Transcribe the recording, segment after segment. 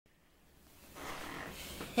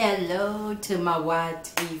Hello to my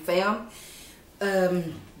YT fam.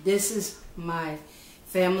 This is my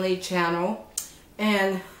family channel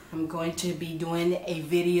and I'm going to be doing a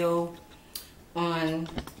video on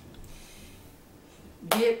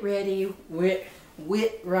get ready with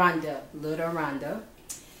Rhonda, little Rhonda.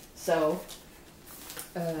 So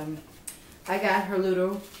I got her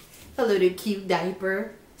little cute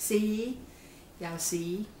diaper. See? Y'all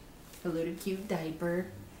see? Her little cute diaper.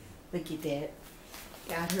 Look at that.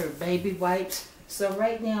 Got her baby wipes. So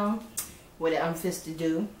right now, what I'm fist to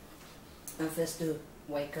do, I'm fist to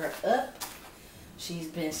wake her up. She's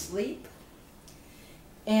been asleep.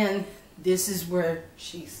 And this is where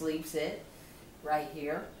she sleeps at, right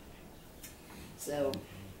here. So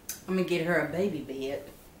I'm gonna get her a baby bed,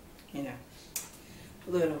 you know,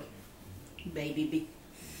 a little baby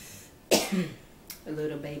a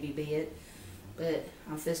little baby bed. But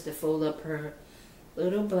I'm fist to fold up her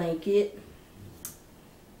little blanket.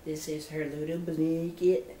 This is her little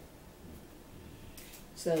blanket.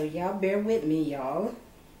 So y'all bear with me, y'all.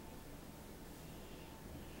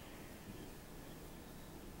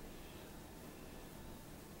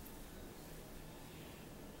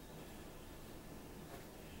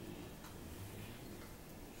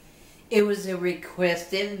 It was a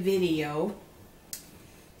requested video,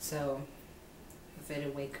 so I better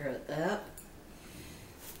wake her up.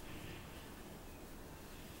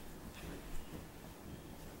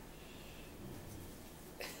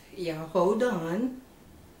 Y'all hold on.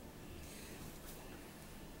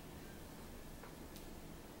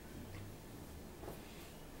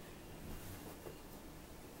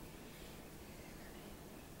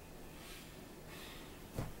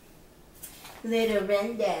 Little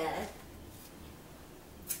Rhonda.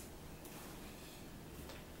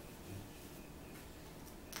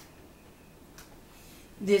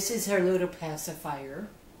 This is her little pacifier.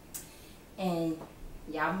 And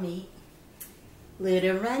y'all meet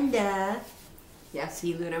little Rhonda. Y'all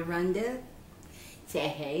see little Rhonda? Say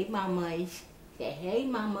hey, mamas. Say hey,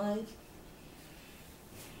 mamas.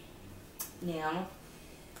 Now,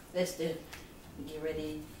 let's get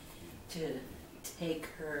ready to take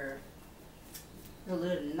her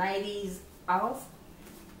little nighties off.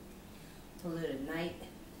 A little night.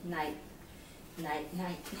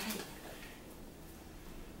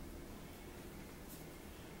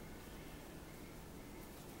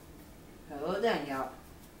 Hold on, y'all.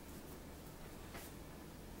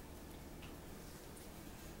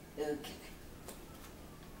 Okay.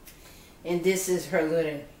 And this is her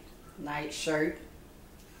little night shirt.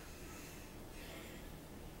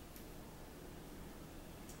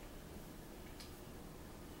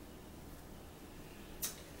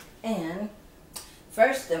 And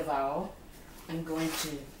first of all, I'm going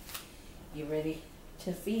to get ready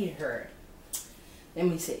to feed her. Let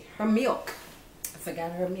me see. Her milk. I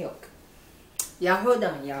forgot her milk. Y'all hold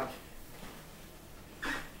on, y'all.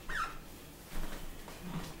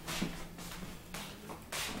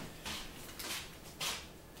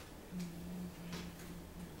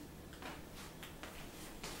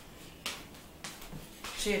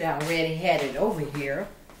 Should already had it over here.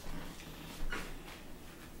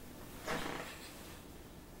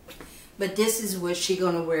 But this is what she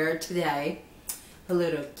gonna wear today. Her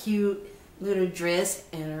little cute little dress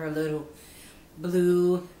and her little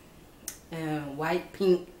blue and white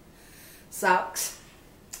pink socks.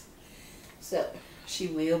 So she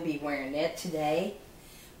will be wearing that today.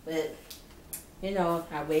 But you know,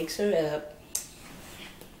 I wakes her up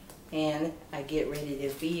and I get ready to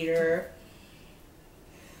feed her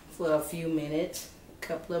for a few minutes, a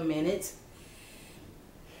couple of minutes.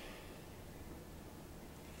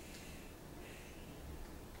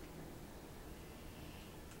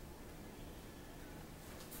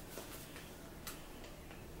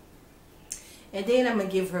 And then I'm going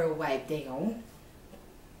to give her a wipe down.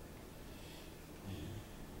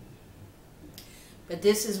 But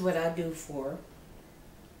this is what I do for her.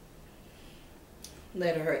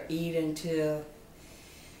 Let her eat until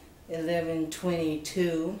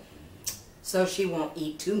 11:22. So she won't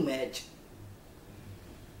eat too much.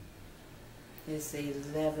 It's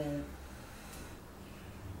 11.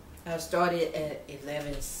 I started at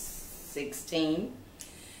 11:16.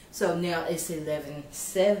 So now it's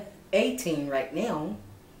 11:18 right now.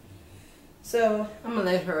 So I'm gonna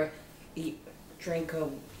let her drink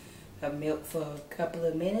her milk for a couple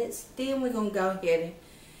of minutes. Then we're gonna go ahead and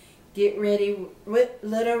get ready with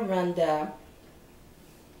little Rhonda.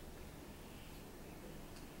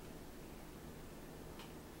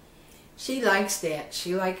 She likes that.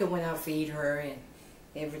 She likes it when I feed her and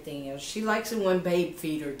everything else. She likes it when Babe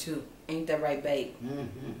feed her too. Ain't that right, Babe?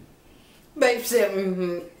 Mm-hmm. Babe said,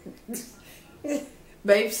 mm-hmm.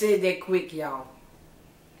 Babe said that quick, y'all.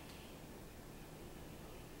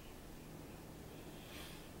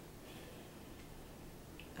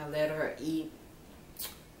 I let her eat,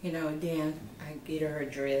 you know, and then I get her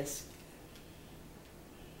dressed.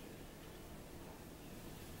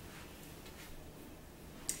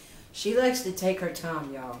 She likes to take her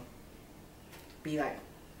time, y'all. Be like,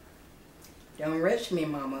 don't rush me,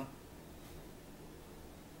 mama.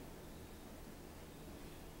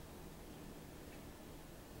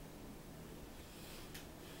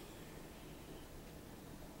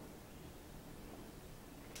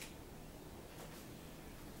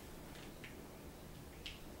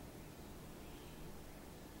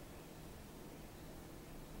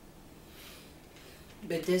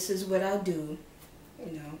 But this is what I do,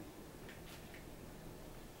 you know.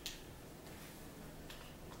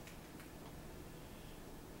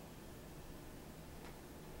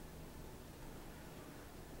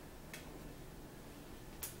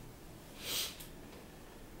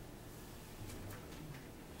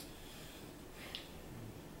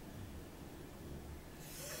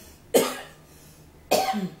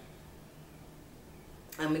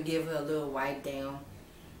 I'm going to give her a little wipe down,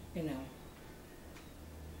 you know.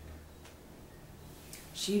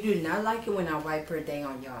 She do not like it when I wipe her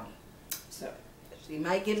down, y'all. So, she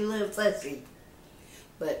might get a little fussy.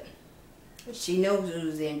 But she knows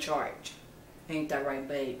who's in charge. Ain't that right,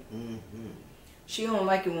 babe? Mm-hmm. She don't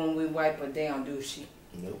like it when we wipe her down, do she?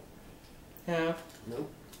 Nope. Huh?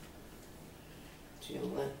 Nope. She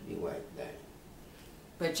don't like to be wiped down.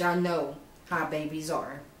 But y'all know how babies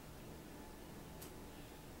are.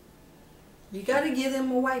 You got to give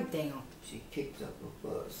them a wipe down. She kicked up a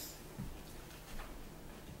fuss.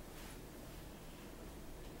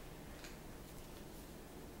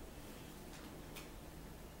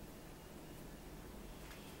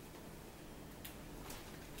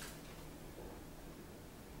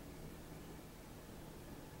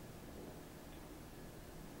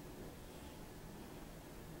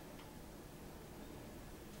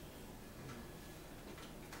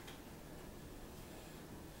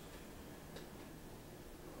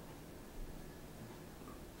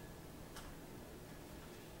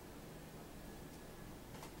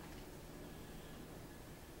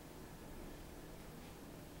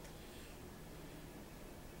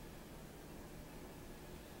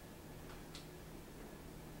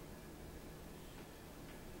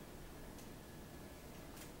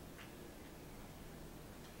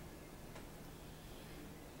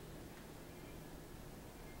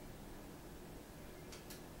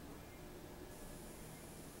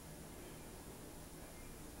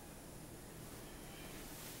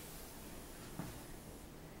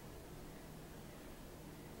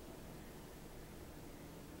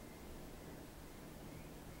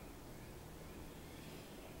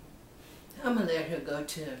 I'm going to let her go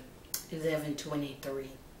to 11:23. Mm-hmm.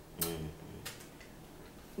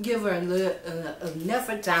 Give her a little, enough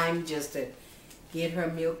of time just to get her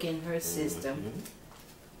milk in her system.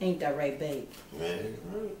 Mm-hmm. Ain't that right, babe? That is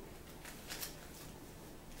right.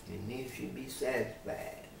 And then she'll be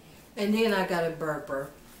satisfied. And then I got to burp her,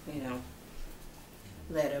 you know.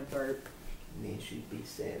 Let her burp. And then she'll be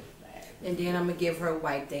satisfied. And then I'm going to give her a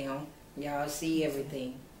wipe down. Y'all see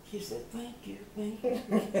everything. She said, thank you, thank you.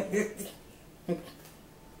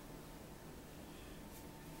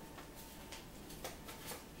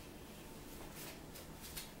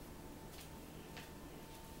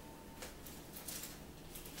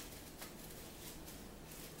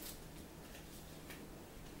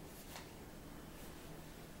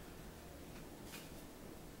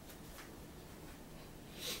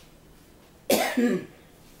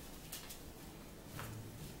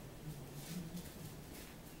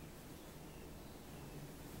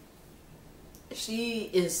 She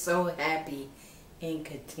is so happy and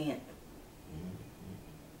content.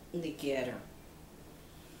 Look at her.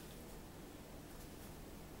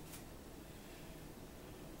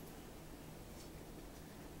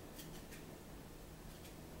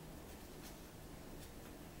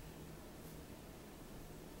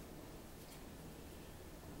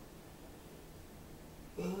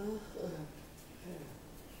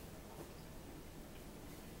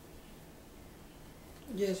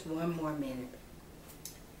 Just one more minute.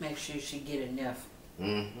 Make sure she get enough.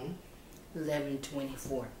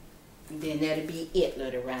 11:24. Then that'll be it,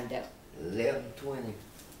 little Rhonda. 11:20.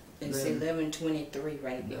 It's 11:23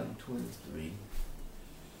 right now. 11:23.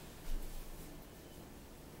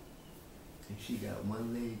 And she got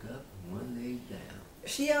one leg up and one leg down.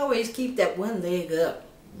 She always keep that one leg up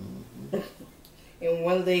and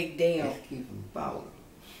one leg down. Just keep them falling.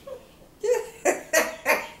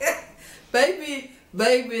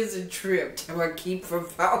 Baby's a trip. Tell her keep from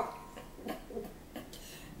falling.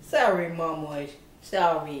 Sorry, Mama.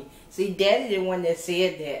 Sorry. See, Daddy the one that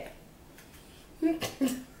said that.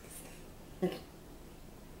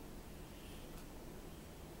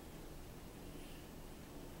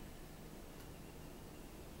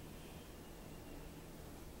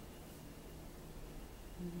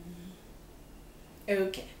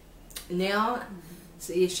 Okay. Now,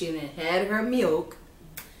 see if she done had her milk.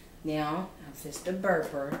 Now, I'm just a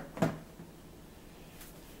burper.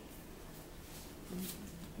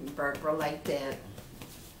 Burper like that.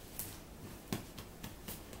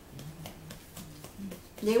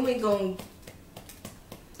 Then we're gonna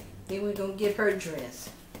get her dressed.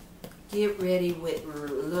 Get ready with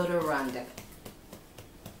little Rhonda.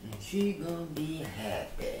 And she gonna be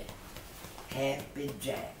happy. Happy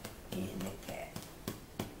Jack in the cat.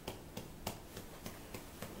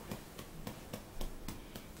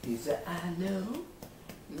 He said, I know.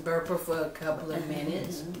 Burp her for a couple of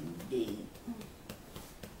minutes. Indeed.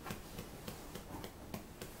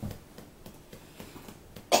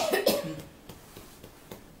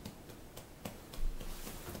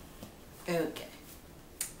 Okay.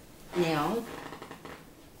 Now,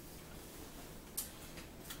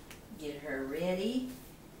 get her ready.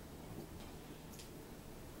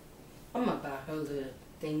 I'm gonna buy her a little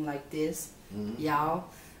thing like this, y'all.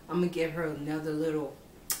 I'm gonna get her another little,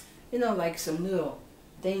 you know, like some little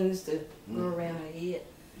things to go around her head.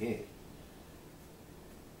 Yeah.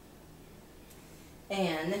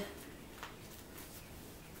 And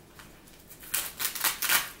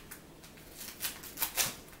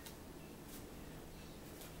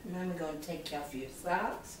I'm gonna take off your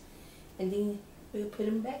socks, and then we'll put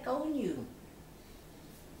them back on you.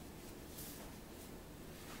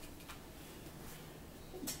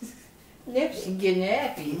 Now she's getting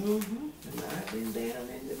happy. And I've been down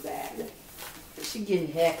in the valley. She's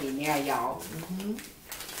getting happy now, y'all.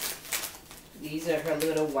 These are her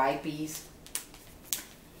little wipies.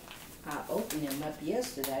 I opened them up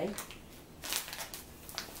yesterday.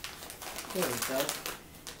 There we go.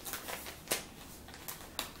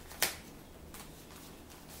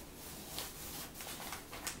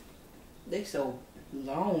 They so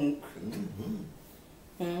long.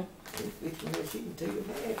 Hmm? She can take a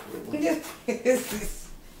bath with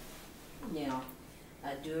one. Now,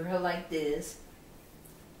 I do her like this.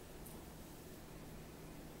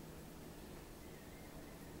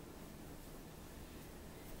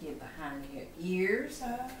 Get behind her ears.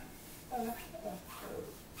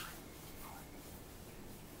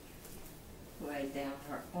 Right down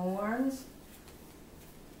her arms.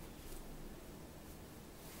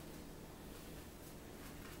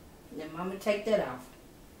 Then Mama take that off.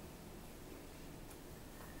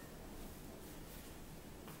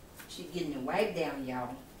 She's getting it wiped down,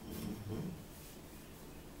 y'all.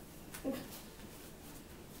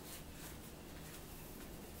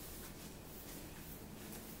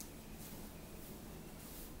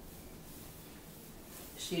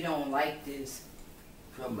 She don't like this.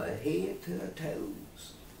 From her head to her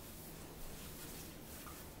toes.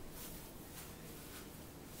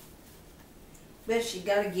 But she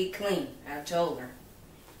gotta get clean. I told her.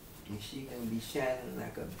 And she gonna be shining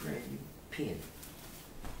like a brand new penny.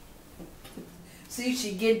 See,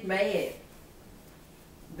 she get mad.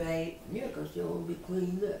 Babe. Yeah, 'cause she won't be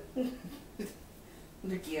cleaned up.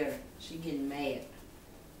 Look at her. She getting mad.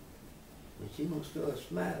 But she gonna start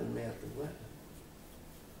smiling after a while.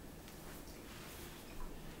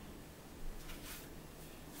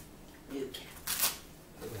 Okay.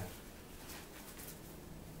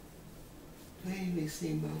 Please me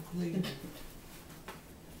see more clean.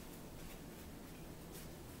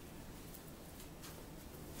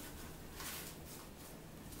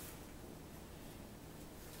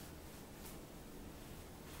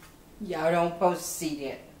 Y'all don't supposed to see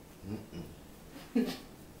that.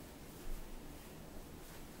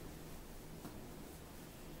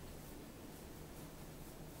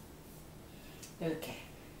 Okay.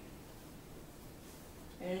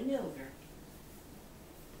 And over.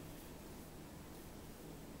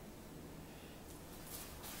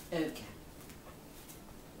 Okay.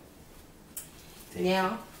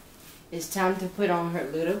 Now, it's time to put on her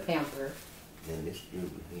little pamper. Now this screw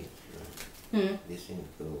here, right? This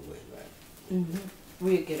ain't go away, right?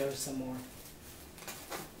 We'll get her some more.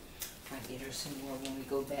 I'll get her some more when we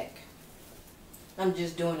go back. I'm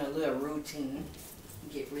just doing a little routine.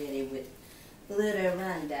 Get ready with little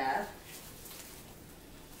Rhonda.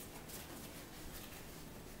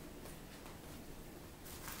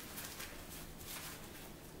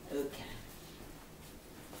 Okay.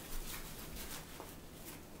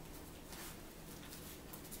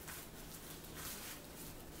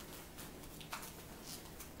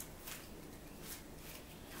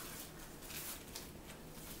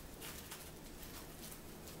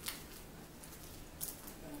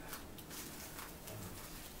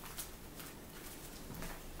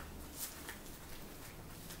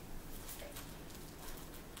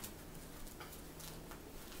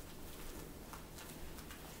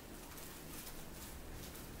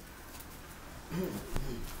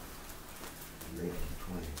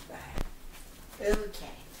 Okay,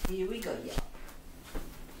 here we go, y'all.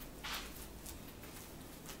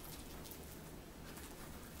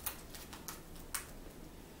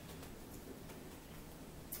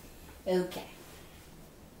 Okay.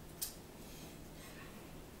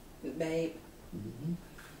 Babe. Mm-hmm.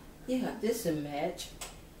 Yeah, this a match.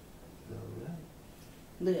 All right.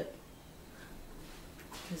 Look.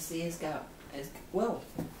 You see, whoa.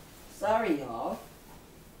 Sorry, y'all.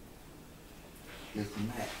 It's a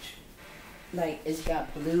match. Like, it's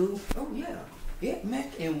got blue Oh, yeah. Yeah,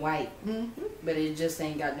 match. and white, Mm-hmm. but it just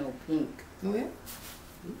ain't got no pink. Oh, yeah.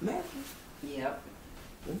 It matches. Yep.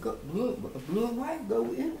 It got blue and white go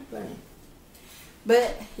with anything.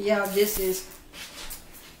 But, y'all, this is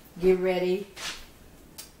Get Ready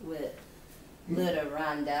with little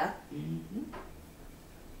Rhonda. Mm-hmm.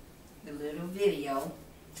 The little video.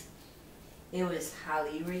 It was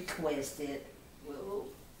highly requested. Whoa.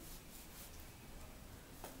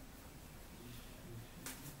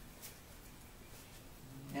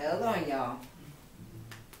 Hold on, y'all.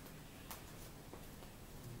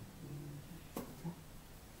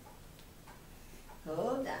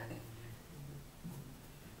 Hold on.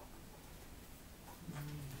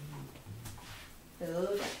 Hold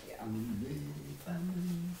on, y'all.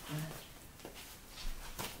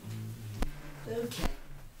 Okay.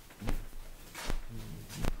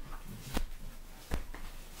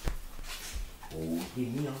 Oh,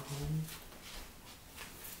 give me a home.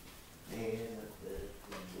 And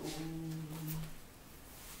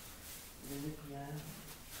in the cloud.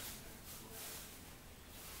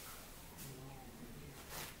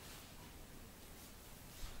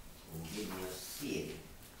 Oh, give me a city.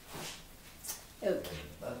 Okay.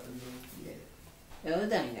 Buffalo, yeah.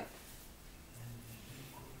 Hold on, y'all.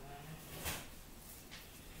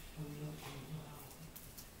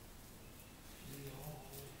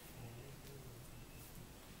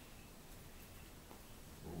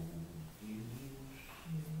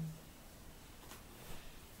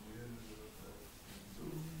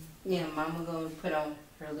 Yeah, Mama gonna put on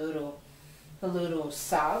her little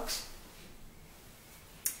socks.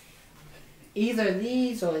 Either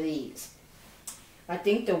these or these. I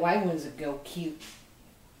think the white ones would go cute.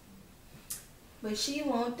 But she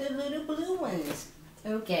want the little blue ones.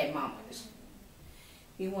 Okay, mamas.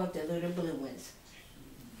 You want the little blue ones.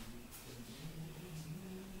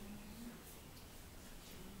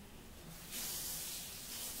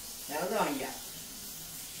 Hold on, y'all.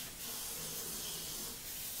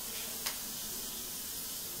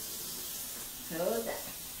 Hold on.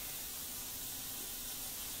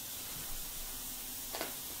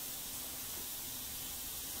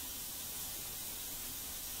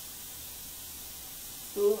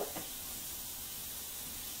 Ooh.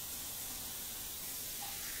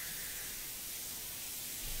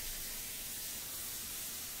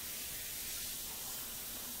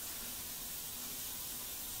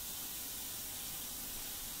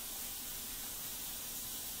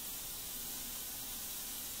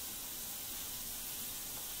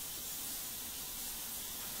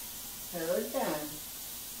 Hold on.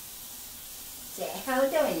 Say,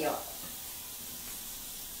 hold on, y'all.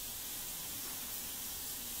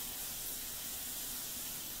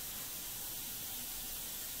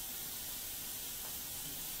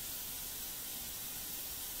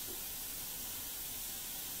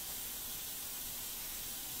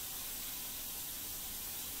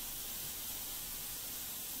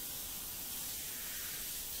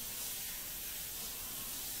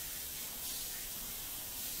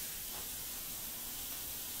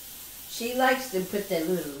 She likes to put that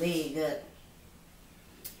little leg up.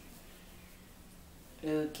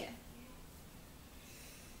 Okay.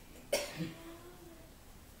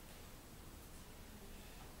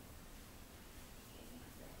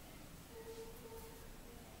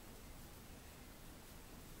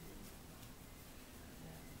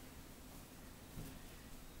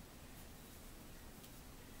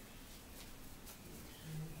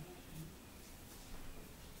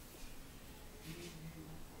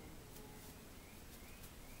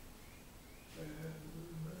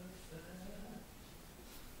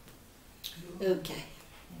 Okay.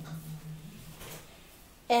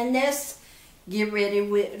 And let's get ready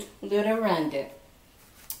with little Rhonda.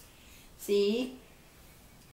 See?